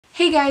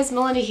Hey guys,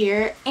 Melinda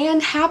here,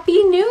 and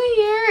Happy New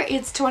Year!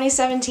 It's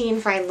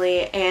 2017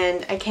 finally,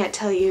 and I can't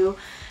tell you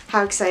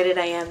how excited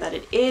I am that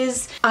it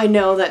is. I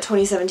know that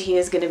 2017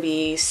 is going to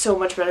be so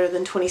much better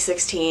than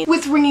 2016.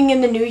 With ringing in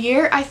the new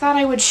year, I thought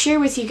I would share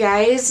with you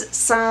guys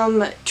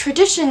some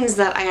traditions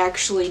that I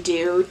actually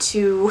do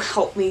to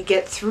help me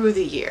get through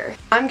the year.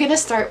 I'm gonna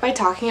start by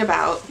talking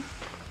about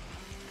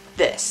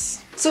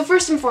this. So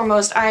first and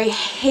foremost, I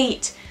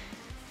hate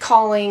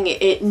calling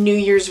it New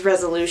Year's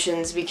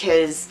resolutions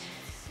because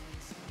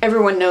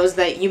everyone knows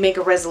that you make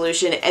a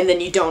resolution and then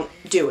you don't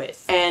do it.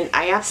 And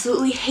I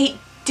absolutely hate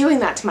doing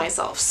that to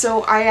myself.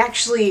 So I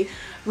actually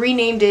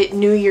renamed it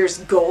New Year's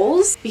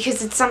Goals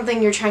because it's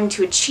something you're trying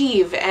to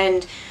achieve,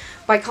 and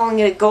by calling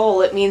it a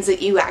goal it means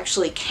that you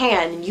actually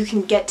can and you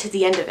can get to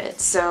the end of it.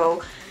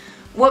 So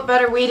what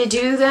better way to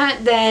do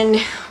that than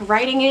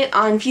writing it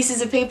on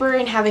pieces of paper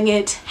and having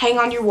it hang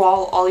on your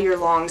wall all year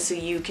long so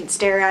you can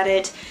stare at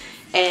it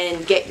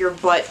and get your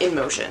butt in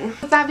motion.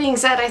 With that being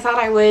said, I thought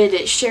I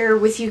would share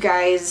with you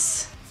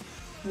guys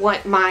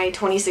what my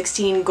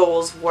 2016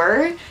 goals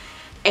were,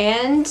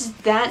 and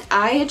that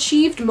I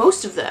achieved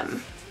most of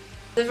them.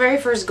 The very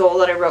first goal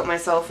that I wrote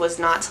myself was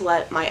not to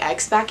let my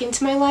ex back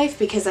into my life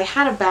because I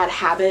had a bad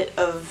habit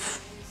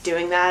of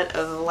doing that,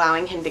 of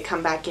allowing him to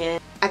come back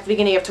in. At the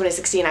beginning of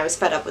 2016 I was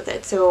fed up with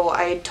it, so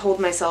I told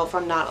myself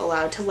I'm not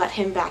allowed to let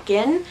him back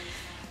in.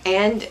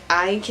 And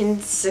I can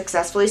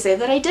successfully say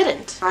that I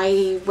didn't.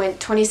 I went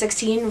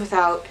 2016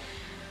 without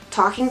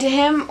talking to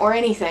him or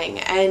anything,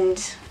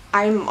 and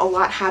I'm a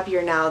lot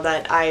happier now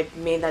that I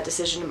made that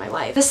decision in my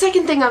life. The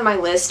second thing on my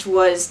list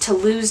was to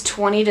lose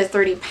 20 to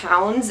 30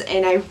 pounds,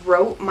 and I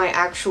wrote my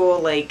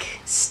actual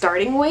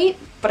starting weight,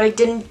 but I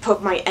didn't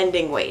put my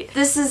ending weight.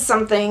 This is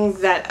something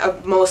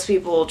that most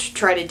people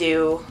try to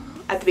do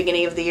at the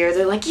beginning of the year.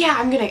 They're like, yeah,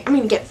 I'm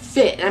gonna get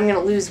fit and I'm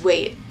gonna lose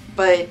weight.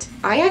 But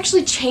I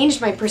actually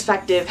changed my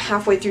perspective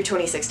halfway through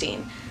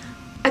 2016.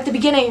 At the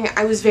beginning,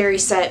 I was very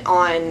set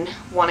on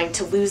wanting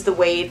to lose the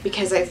weight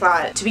because I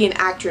thought to be an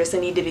actress I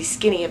need to be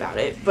skinny about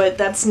it, but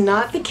that's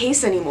not the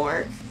case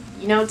anymore.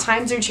 You know,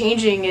 times are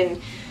changing and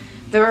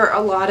there are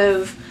a lot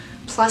of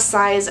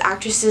plus-size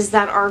actresses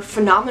that are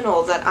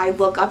phenomenal that I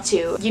look up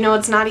to. You know,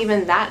 it's not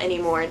even that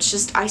anymore, it's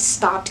just I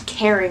stopped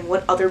caring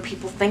what other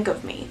people think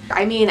of me.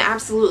 I mean,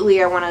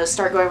 absolutely I want to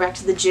start going back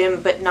to the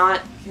gym, but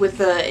not with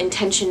the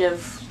intention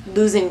of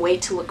losing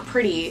weight to look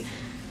pretty,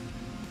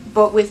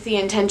 but with the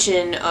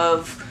intention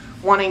of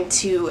wanting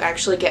to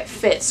actually get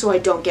fit so I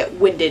don't get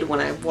winded when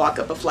I walk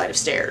up a flight of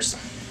stairs.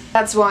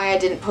 That's why I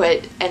didn't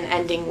put an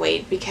ending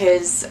weight,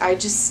 because I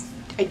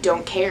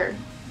don't care.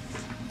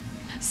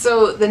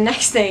 So the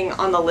next thing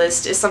on the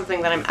list is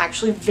something that I'm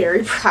actually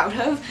very proud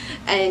of,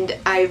 and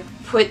I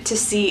put to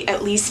see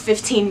at least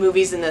 15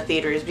 movies in the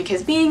theaters,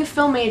 because being a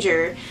film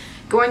major,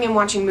 going and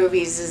watching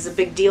movies is a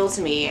big deal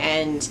to me,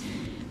 and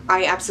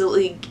I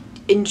absolutely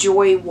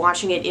enjoy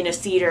watching it in a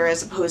theater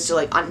as opposed to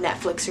on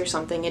Netflix or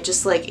something. It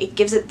just it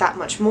gives it that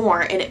much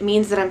more, and it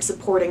means that I'm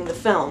supporting the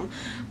film,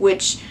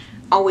 which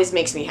always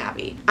makes me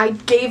happy. I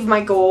gave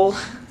my goal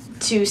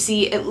to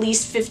see at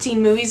least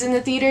 15 movies in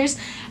the theaters,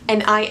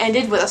 and I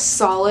ended with a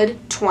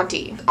solid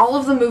 20. All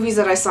of the movies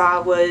that I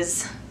saw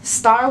was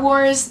Star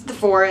Wars, The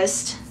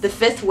Forest, The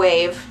Fifth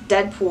Wave,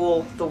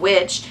 Deadpool, The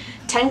Witch,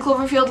 10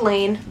 Cloverfield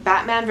Lane,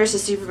 Batman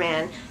vs.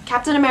 Superman,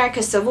 Captain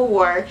America Civil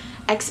War,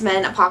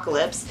 X-Men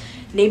Apocalypse,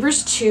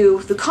 Neighbors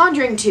 2, The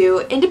Conjuring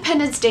 2,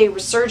 Independence Day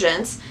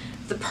Resurgence,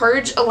 The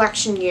Purge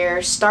Election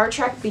Year, Star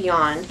Trek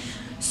Beyond,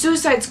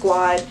 Suicide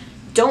Squad,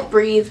 Don't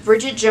Breathe,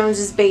 Bridget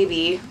Jones's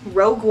Baby,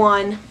 Rogue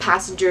One,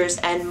 Passengers,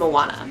 and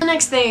Moana. The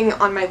next thing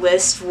on my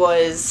list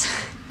was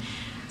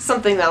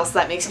something else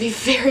that makes me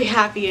very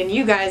happy, and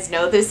you guys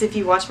know this if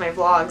you watch my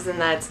vlogs,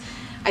 and that's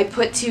I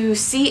put to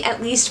see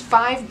at least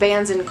 5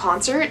 bands in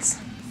concerts.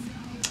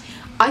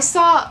 I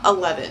saw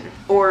 11,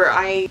 or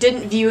I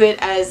didn't view it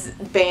as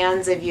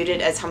bands, I viewed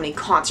it as how many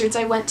concerts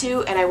I went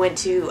to, and I went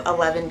to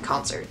 11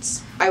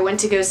 concerts. I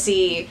went to go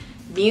see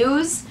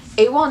Muse,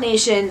 AWOL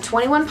Nation,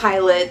 21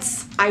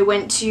 Pilots. I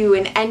went to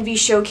an Envy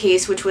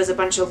showcase, which was a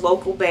bunch of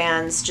local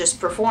bands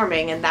just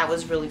performing, and that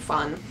was really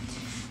fun.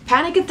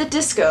 Panic at the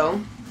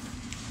Disco,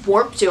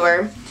 Warped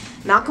Tour,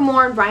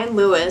 Macklemore and Brian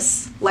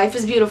Lewis, Life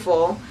is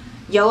Beautiful,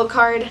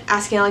 Yellowcard,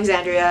 Asking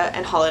Alexandria,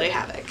 and Holiday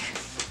Havoc.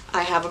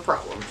 I have a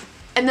problem.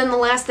 And then the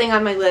last thing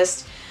on my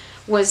list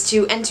was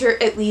to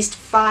enter at least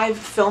 5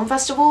 film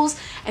festivals,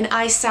 and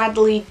I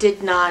sadly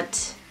did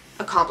not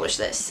accomplish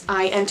this.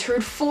 I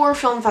entered 4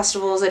 film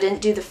festivals, I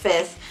didn't do the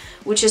 5th,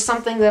 which is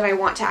something that I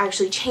want to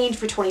actually change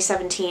for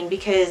 2017,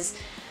 because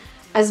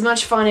as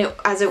much fun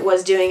as it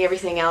was doing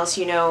everything else,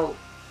 you know,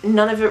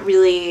 none of it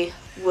really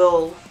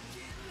will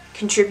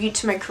contribute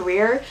to my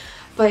career,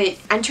 but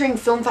entering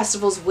film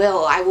festivals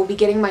will. I will be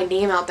getting my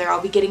name out there,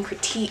 I'll be getting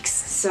critiques,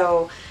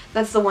 so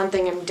that's the one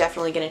thing I'm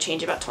definitely going to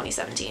change about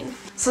 2017.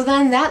 So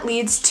then that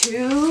leads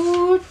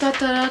to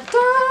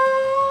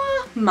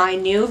my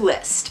new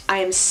list. I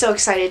am so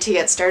excited to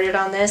get started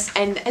on this,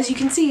 and as you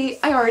can see,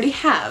 I already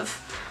have.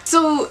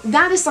 So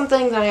that is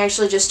something that I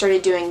actually just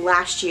started doing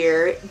last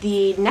year.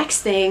 The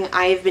next thing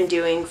I've been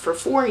doing for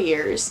 4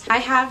 years, I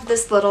have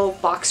this little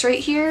box right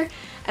here,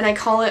 and I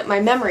call it my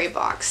memory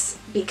box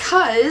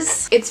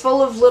because it's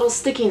full of little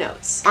sticky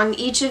notes. On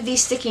each of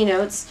these sticky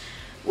notes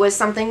was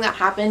something that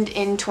happened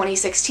in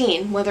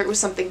 2016, whether it was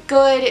something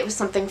good, it was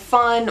something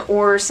fun,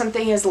 or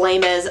something as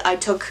lame as I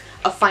took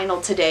a final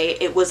today,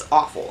 it was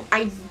awful.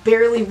 I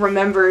barely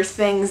remember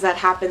things that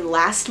happened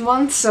last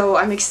month, so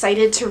I'm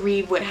excited to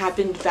read what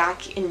happened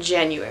back in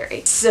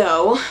January.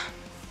 So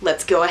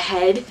let's go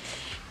ahead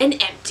and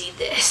empty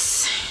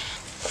this.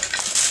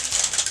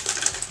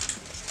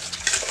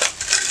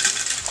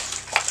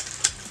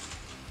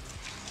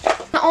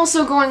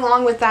 Also going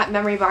along with that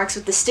memory box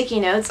with the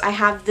sticky notes, I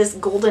have this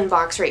golden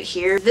box right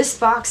here. This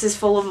box is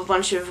full of a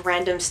bunch of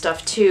random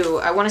stuff too.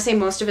 I want to say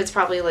most of it's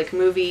probably like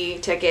movie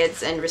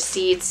tickets and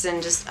receipts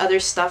and just other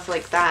stuff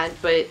like that,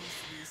 but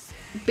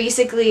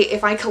basically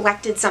if I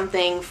collected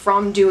something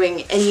from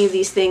doing any of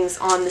these things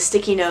on the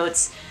sticky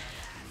notes,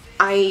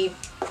 I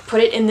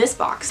put it in this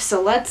box.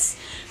 So let's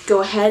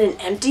go ahead and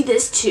empty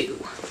this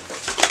too.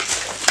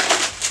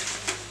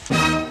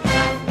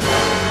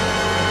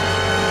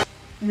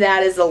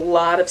 That is a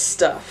lot of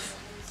stuff.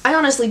 I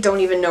honestly don't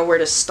even know where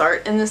to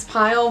start in this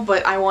pile,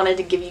 but I wanted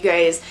to give you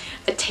guys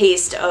a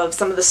taste of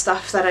some of the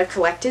stuff that I've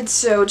collected,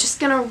 so just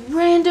gonna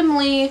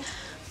randomly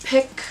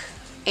pick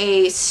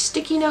a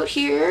sticky note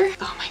here.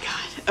 Oh my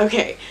god.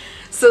 Okay,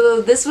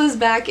 so this was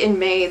back in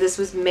May. This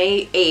was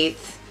May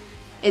 8th.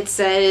 It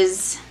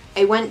says,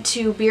 I went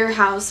to Beer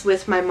House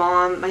with my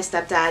mom, my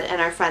stepdad,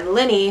 and our friend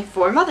Linny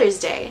for Mother's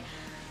Day.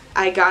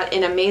 I got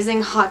an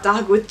amazing hot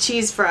dog with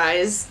cheese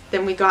fries.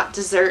 Then we got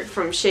dessert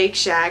from Shake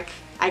Shack.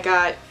 I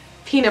got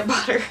peanut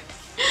butter.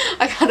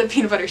 I got a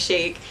peanut butter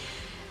shake.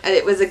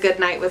 It was a good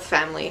night with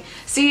family.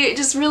 See,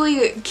 just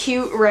really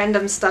cute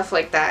random stuff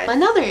like that.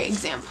 Another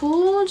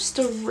example, just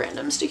a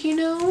random sticky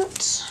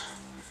note.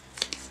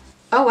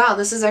 Oh wow,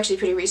 this is actually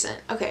pretty recent.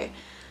 Okay.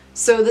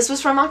 So this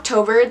was from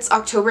October. It's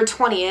October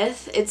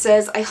 20th. It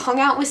says, I hung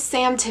out with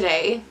Sam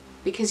today.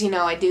 Because, you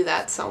know, I do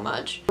that so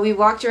much. We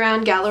walked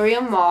around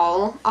Galleria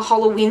Mall, a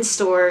Halloween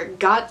store,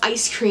 got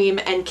ice cream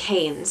and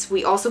canes.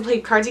 We also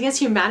played Cards Against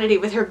Humanity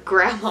with her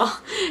grandma,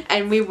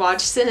 and we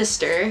watched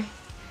Sinister.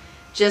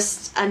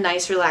 Just a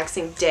nice,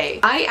 relaxing day.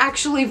 I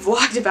actually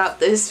vlogged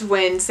about this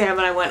when Sam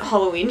and I went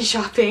Halloween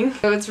shopping.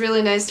 So it's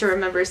really nice to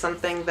remember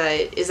something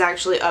that is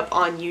actually up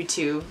on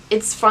YouTube.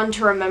 It's fun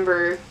to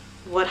remember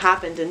what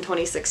happened in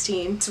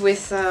 2016. It's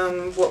with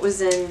what was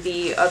in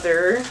the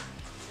other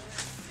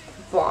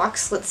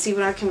box. Let's see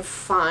what I can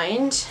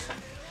find.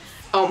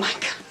 Oh my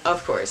god,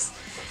 of course.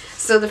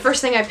 So the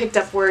first thing I picked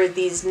up were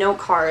these note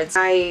cards.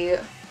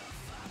 I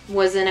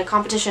was in a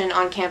competition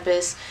on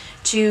campus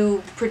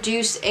to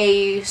produce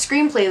a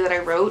screenplay that I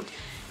wrote.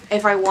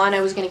 If I won, I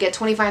was going to get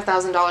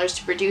 $25,000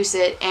 to produce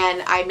it,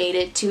 and I made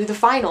it to the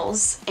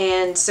finals.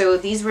 And so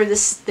these were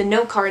the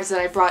note cards that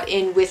I brought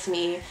in with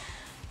me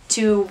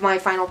to my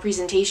final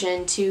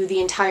presentation to the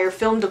entire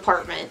film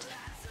department.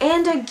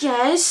 And I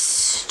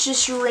guess,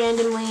 just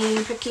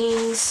randomly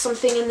picking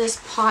something in this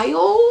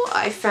pile,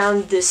 I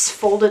found this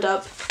folded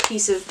up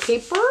piece of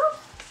paper.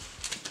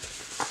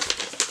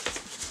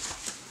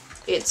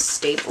 It's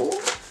stapled.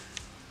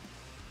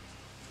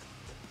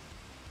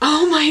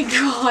 Oh my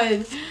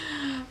god!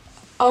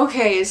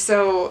 Okay,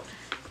 so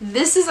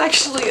this is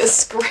actually a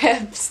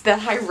script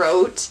that I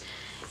wrote,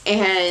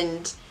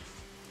 and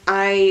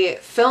I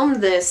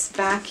filmed this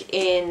back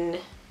in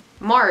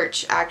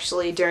March,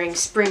 actually, during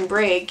spring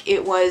break.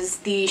 It was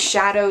the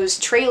Shadows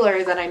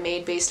trailer that I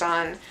made based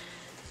on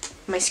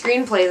my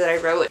screenplay that I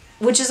wrote,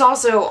 which is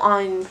also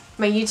on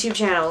my YouTube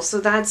channel. So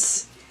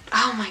that's,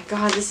 oh my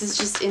god, this is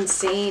just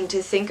insane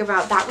to think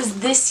about. That was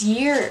this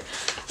year.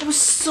 That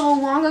was so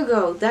long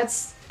ago.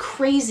 That's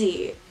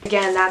crazy.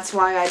 Again, that's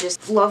why I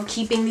just love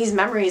keeping these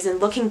memories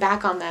and looking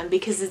back on them,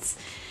 because it's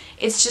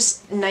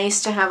just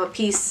nice to have a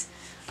piece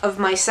of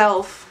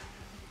myself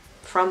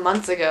from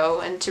months ago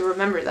and to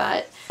remember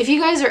that. If you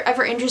guys are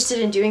ever interested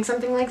in doing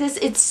something like this,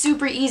 it's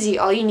super easy.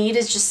 All you need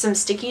is just some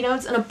sticky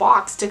notes and a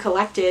box to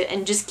collect it,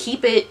 and just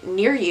keep it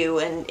near you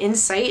and in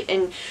sight,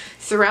 and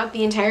throughout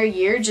the entire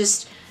year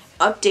just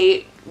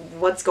update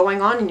what's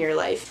going on in your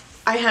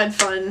life. I had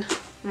fun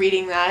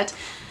reading that,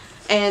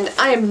 and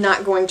I am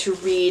not going to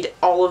read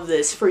all of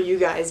this for you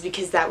guys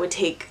because that would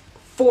take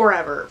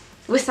forever.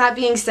 With that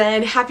being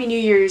said, Happy New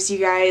Year's, you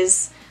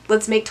guys.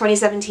 Let's make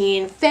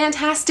 2017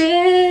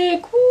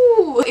 fantastic!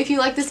 Woo! If you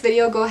like this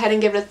video, go ahead and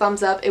give it a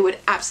thumbs up. It would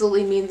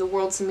absolutely mean the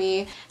world to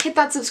me. Hit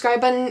that subscribe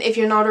button if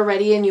you're not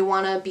already and you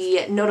want to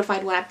be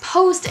notified when I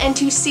post, and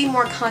to see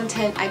more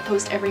content. I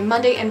post every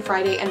Monday and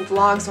Friday, and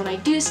vlogs when I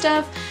do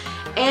stuff.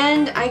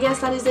 And I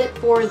guess that is it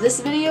for this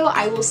video.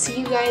 I will see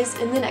you guys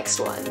in the next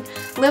one.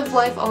 Live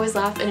life, always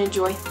laugh, and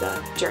enjoy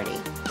the journey.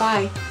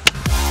 Bye!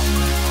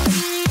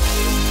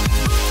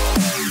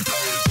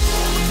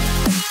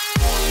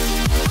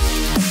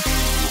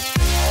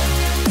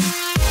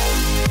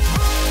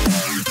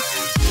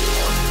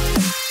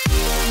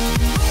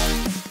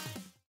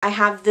 I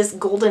have this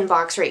golden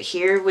box right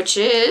here, which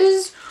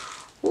is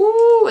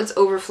Ooh, it's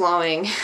overflowing.